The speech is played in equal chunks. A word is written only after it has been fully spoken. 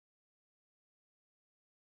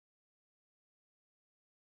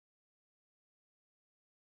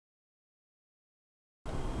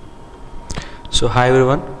So hi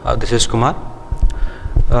everyone, this is Kumar.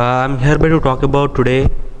 I'm here to talk about today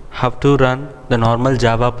how to run the normal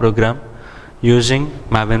Java program using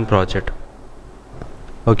Maven project.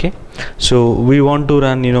 Okay, so we want to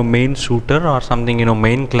run main shooter or something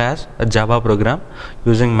main class a Java program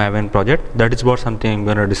using Maven project. That is what something I'm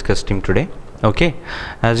going to discuss today. Okay,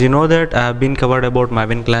 as you know that I have been covered about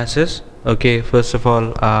Maven classes. Okay, first of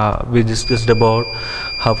all we discussed about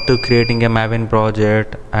how to creating a Maven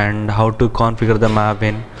project and how to configure the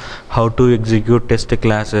Maven, how to execute test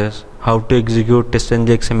classes, how to execute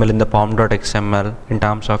test.xml in the pom.xml in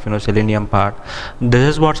terms of Selenium part. This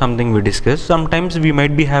is what something we discussed. Sometimes we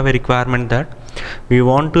might be have a requirement that we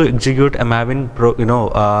want to execute a Maven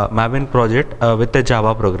Maven project with a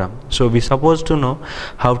Java program. So we supposed to know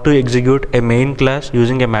how to execute a main class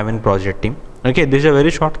using a Maven project team. Okay, this is a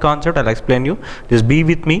very short concept. I'll explain you. Just be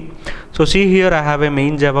with me. So see here, I have a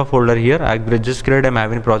main Java folder here. I just created a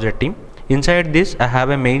Maven project team. Inside this, I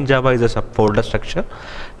have a main Java is a subfolder structure.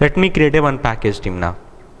 Let me create a one package team now.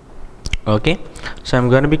 Okay, so I'm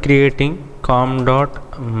going to be creating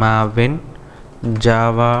com.maven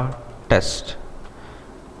java test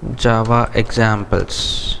java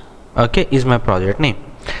examples. Okay, is my project name.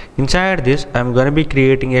 Inside this, I'm going to be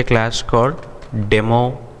creating a class called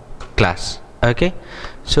demo class. Okay,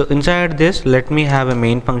 so inside this, let me have a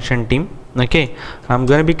main function team. Okay, I'm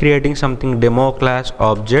going to be creating something demo class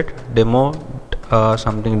object demo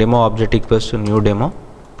something demo object equals to new demo.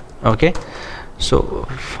 Okay, so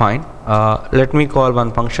fine, let me call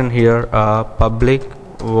one function here, public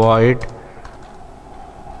void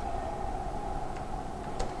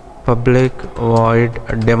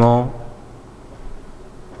demo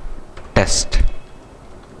test.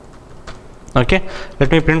 Okay,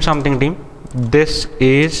 let me print something team. This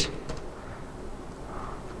is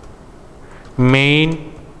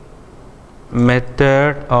main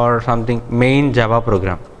method or something main Java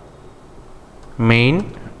program. Main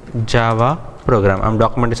Java program. I'm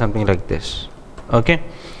documenting something like this. Okay,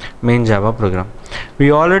 main Java program.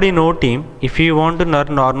 We already know team. If you want to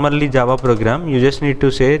learn normally Java program, you just need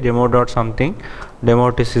to say demo dot something.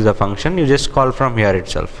 Demo test is a function. You just call from here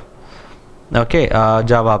itself. Okay,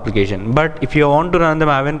 Java application. But if you want to run the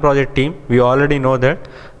Maven project team, we already know that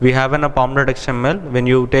we have a pom.xml. When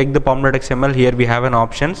you take the pom.xml, here we have an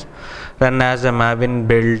options run as a Maven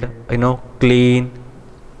build, clean,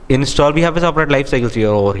 install. We have a separate life cycles here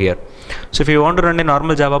over here. So if you want to run a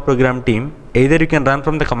normal Java program team, either you can run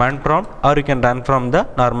from the command prompt or you can run from the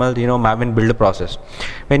normal Maven build process.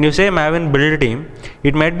 When you say Maven build team,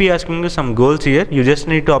 it might be asking you some goals here. You just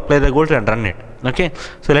need to apply the goals and run it. Okay,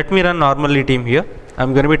 so let me run normally team here.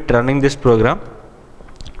 I'm going to be running this program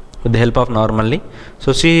with the help of normally.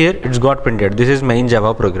 So see here, it's got printed. This is main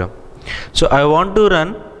Java program. So I want to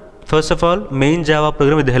run first of all main Java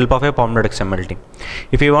program with the help of a pom.xml team.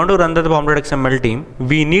 If you want to run the pom.xml team,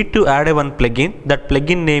 we need to add a one plugin. That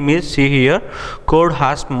plugin name is, see here, code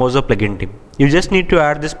hasp mozo plugin team. You just need to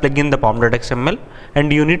add this plugin the pom.xml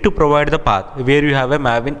and you need to provide the path where you have a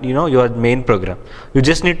Maven, your main program. You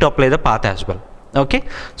just need to apply the path as well. Okay,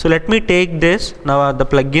 so let me take this now, the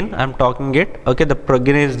plugin I'm talking it. Okay, the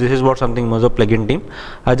plugin is, this is what something mozo plugin team.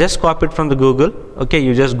 I just copy it from the Google. Okay,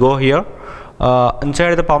 you just go here,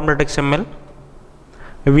 inside the pom.xml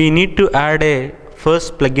we need to add a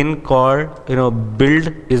first plugin called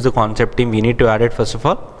build is the concept team. We need to add it. First of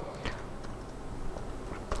all,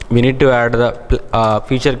 we need to add the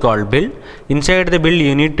feature called build. Inside the build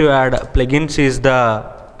you need to add plugins is the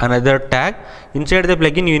another tag. Inside the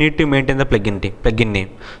plugin you need to maintain the plugin name.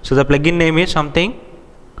 So the plugin name is something,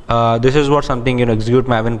 this is what something execute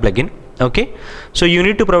Maven plugin. Okay, so you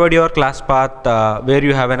need to provide your class path where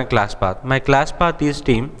you have a class path. My class path is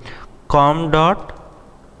team com.maven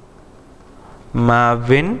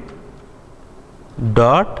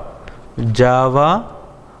 .java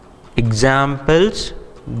examples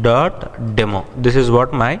 .demo. This is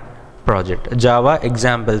what my project, Java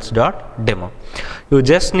examples.demo. You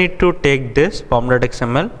just need to take this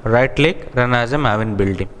pom.xml, right click, run as a Maven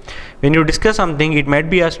build team. When you discuss something, it might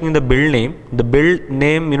be asking the build name. The build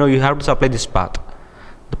name, you have to supply this path.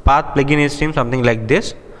 The path plugin is team something like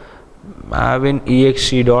this, Maven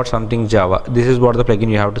exe dot something Java. This is what the plugin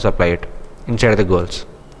you have to supply it inside the goals.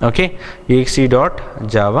 Okay, exe dot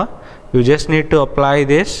Java. You just need to apply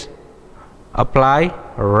this, apply,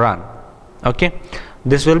 run. Okay,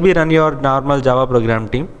 this will be run your normal Java program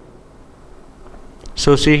team.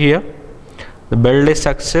 So see here, the build is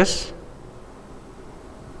success.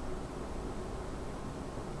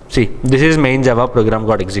 See, this is main Java program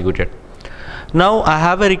got executed. Now I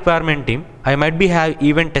have a requirement team. I might be have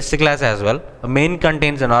even test class as well. A main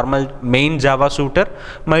contains a normal main Java shooter.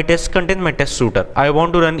 My test contains my test shooter. I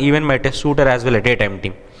want to run even my test shooter as well at a time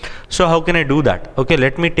team. So how can I do that? Okay,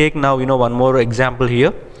 let me take now one more example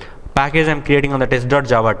here. Package I'm creating on the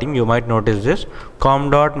test.java team. You might notice this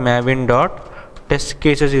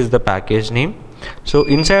com.maven.testcases is the package name. So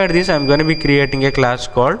inside this I'm going to be creating a class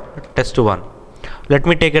called test1. Let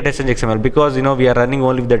me take a test.xml because we are running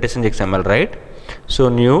only with the test.xml, right? So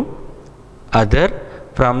new other,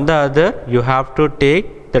 from the other you have to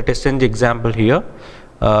take the test.ng example here,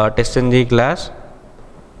 test.ng class.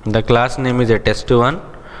 The class name is a test1.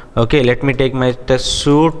 Okay, let me take my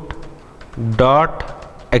testsuite.xml,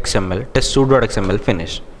 testsuite.xml,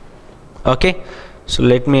 finish. Okay, so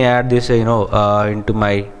let me add this into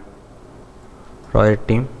my project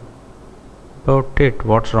team. About it,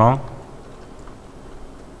 what's wrong?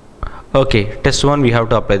 Okay, test1 we have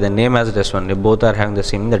to apply the name as test1. They both are having the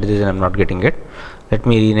same, that is the reason I'm not getting it. Let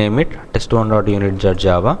me rename it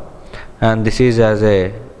test1.unit.java, and this is as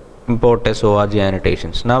a import test org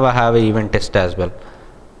annotations. Now I have a event test as well.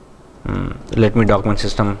 Let me document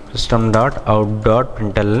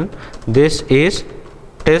system.out.println. This is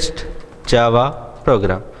test Java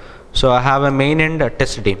program. So I have a main and a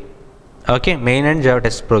test team. Okay, main and Java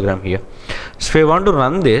test program here. So if I want to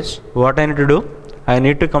run this, what I need to do? I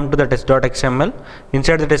need to come to the test.xml.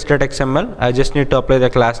 Inside the test.xml, I just need to apply the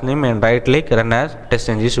class name and right click run as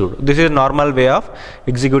test.ng sudo. This is a normal way of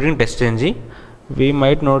executing test.ng. We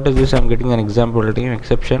might notice this. I'm getting an example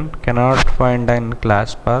exception. Cannot find an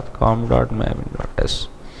class path com.maven.test.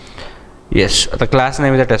 Yes, the class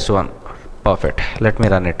name is a test1. Perfect. Let me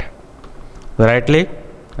run it. Right click,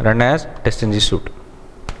 run as test.ng suite.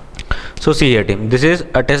 So see here team, this is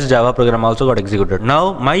a test Java program also got executed.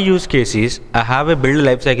 Now my use case is I have a build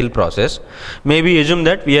lifecycle process. Maybe assume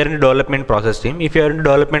that we are in a development process team. If you are in a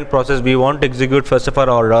development process, we want to execute first of all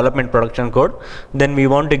our development production code, then we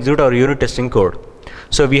want to execute our unit testing code.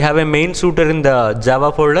 So we have a main shooter in the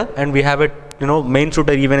Java folder and we have a main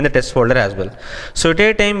shooter even in the test folder as well. So at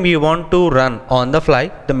a time we want to run on the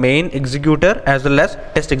fly the main executor as well as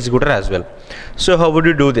test executor as well. So how would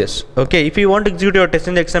you do this? Okay, if you want to execute your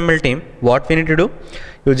test.xml team, what we need to do?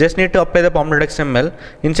 You just need to apply the pom.xml.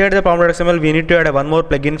 Inside the pom.xml, we need to add one more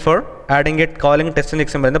plugin for adding it, calling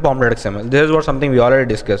test.xml in the pom.xml. This is what something we already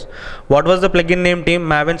discussed. What was the plugin name team?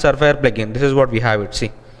 Maven Surfire plugin. This is what we have it.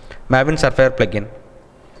 See, Maven Surfire plugin.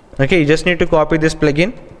 Okay, you just need to copy this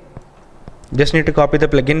plugin. Just need to copy the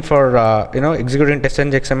plugin for executing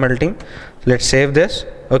test.xml team. So let's save this.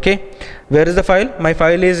 Okay, where is the file? My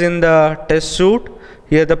file is in the test suite.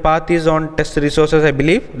 Here the path is on test resources, I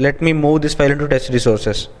believe. Let me move this file into test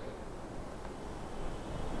resources.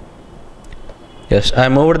 Yes, I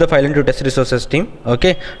moved the file into test resources team.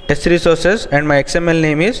 Okay, test resources, and my XML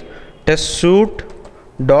name is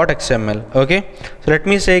testsuite.xml. Okay, so let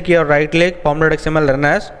me say here right click pom.xml run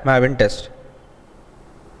as Maven test.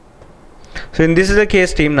 So in this is the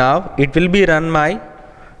case team, now it will be run my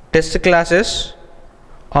test classes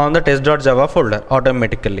on the test.java folder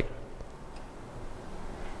automatically.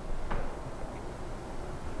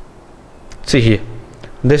 See here,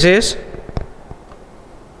 this is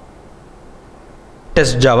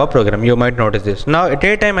test Java program. You might notice this. Now at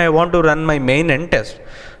a time I want to run my main and test.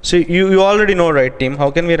 So you already know, right team,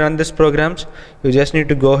 how can we run these programs? You just need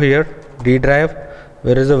to go here, D drive.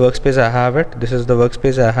 Where is the workspace? I have it. This is the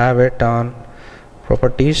workspace. I have it on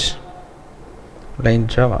properties, line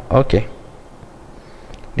Java. Okay,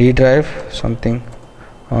 D drive something,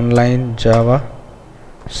 online Java,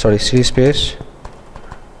 sorry, C space,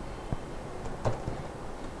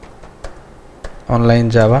 online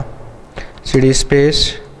Java, CD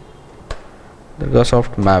space,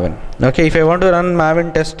 DURGASOFT Maven. Okay, if I want to run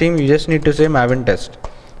Maven test team, you just need to say Maven test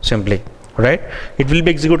simply, right? It will be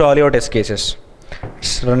execute all your test cases.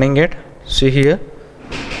 It's running it. See here,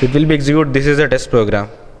 it will be execute. This is a test program.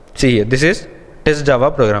 See here, this is test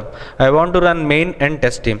Java program. I want to run main and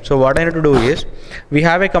test team. So what I need to do is, we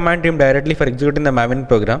have a command team directly for executing the Maven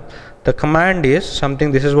program. The command is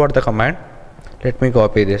something. This is what the command. Let me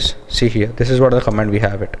copy this. See here, this is what the command we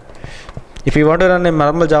have it. If you want to run a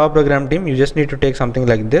normal Java program team, you just need to take something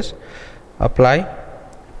like this, apply,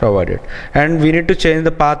 provided, and we need to change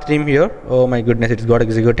the path team here. Oh my goodness, it's got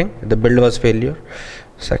executing. The build was failure.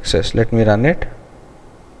 Success. Let me run it.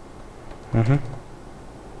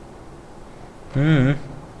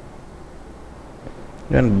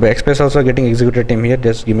 Then Express also getting executed team here.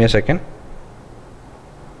 Just give me a second.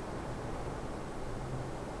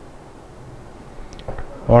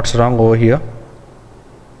 What's wrong over here?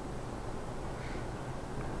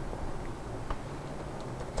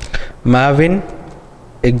 Maven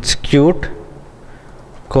execute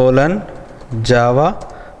colon Java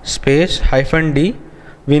space -d.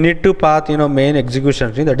 We need to path main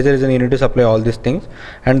execution string. That is the reason you need to supply all these things,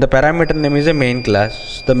 and the parameter name is a main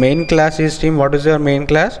class. The main class is team. What is your main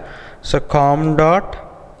class? So com dot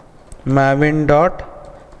maven dot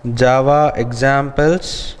java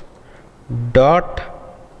examples dot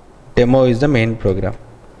demo is the main program.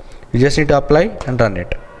 You just need to apply and run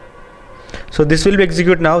it. So this will be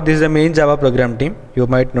executed now. This is the main Java program team. You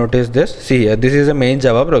might notice this. See here, this is a main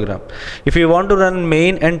Java program. If you want to run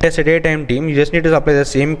main and test at a time team, you just need to apply the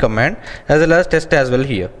same command as well as test as well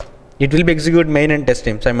here. It will be execute main and test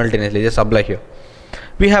team simultaneously. Just apply here.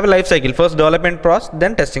 We have a life cycle. First development process,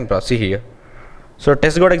 then testing process. See here. So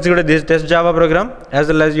test got executed this test Java program, as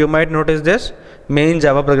well as you might notice this main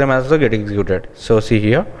Java program also get executed. So see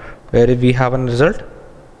here, where we have a result.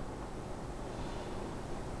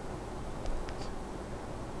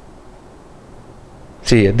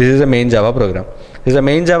 See here, this is a main Java program. This is a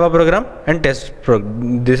main Java program and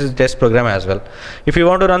this is test program as well. If you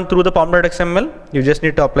want to run through the pom.xml, you just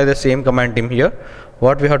need to apply the same command team here.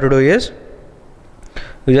 What we have to do is,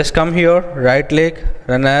 you just come here, right click,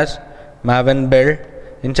 run as Maven build.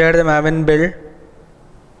 Inside the Maven build,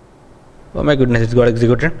 oh my goodness, it's got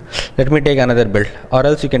executed. Let me take another build, or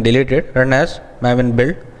else you can delete it. Run as Maven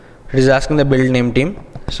build. It is asking the build name team.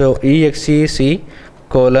 So exec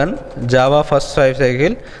colon Java first life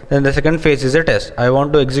cycle, then the second phase is a test. I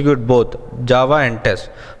want to execute both Java and test.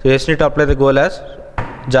 So you just need to apply the goal as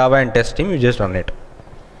Java and test team. You just run it.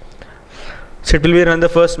 So it will be run the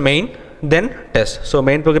first main, then test. So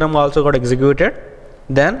main program also got executed,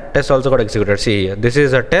 then test also got executed. See here, this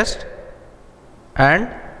is a test and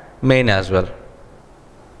main as well.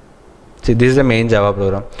 See, this is the main Java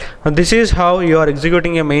program. Now this is how you are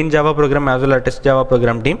executing a main Java program as well as test Java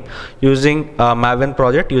program team using Maven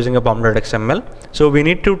project using a pom.xml. So we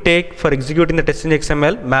need to take for executing the testing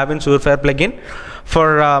XML Maven Surefire plugin.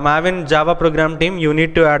 For Maven Java program team, you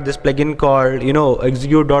need to add this plugin called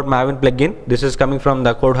execute.maven plugin. This is coming from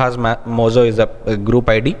the code has mozo is a group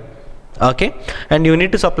ID. Okay, and you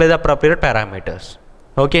need to supply the appropriate parameters.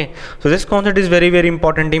 Okay, so this concept is very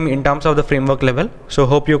important in terms of the framework level. So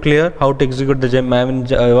hope you clear how to execute the Maven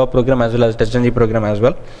Java program as well as TestNG program as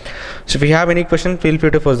well. So if you have any question, feel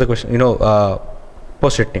free to post the question,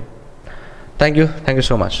 post it team. Thank you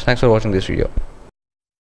so much. Thanks for watching this video.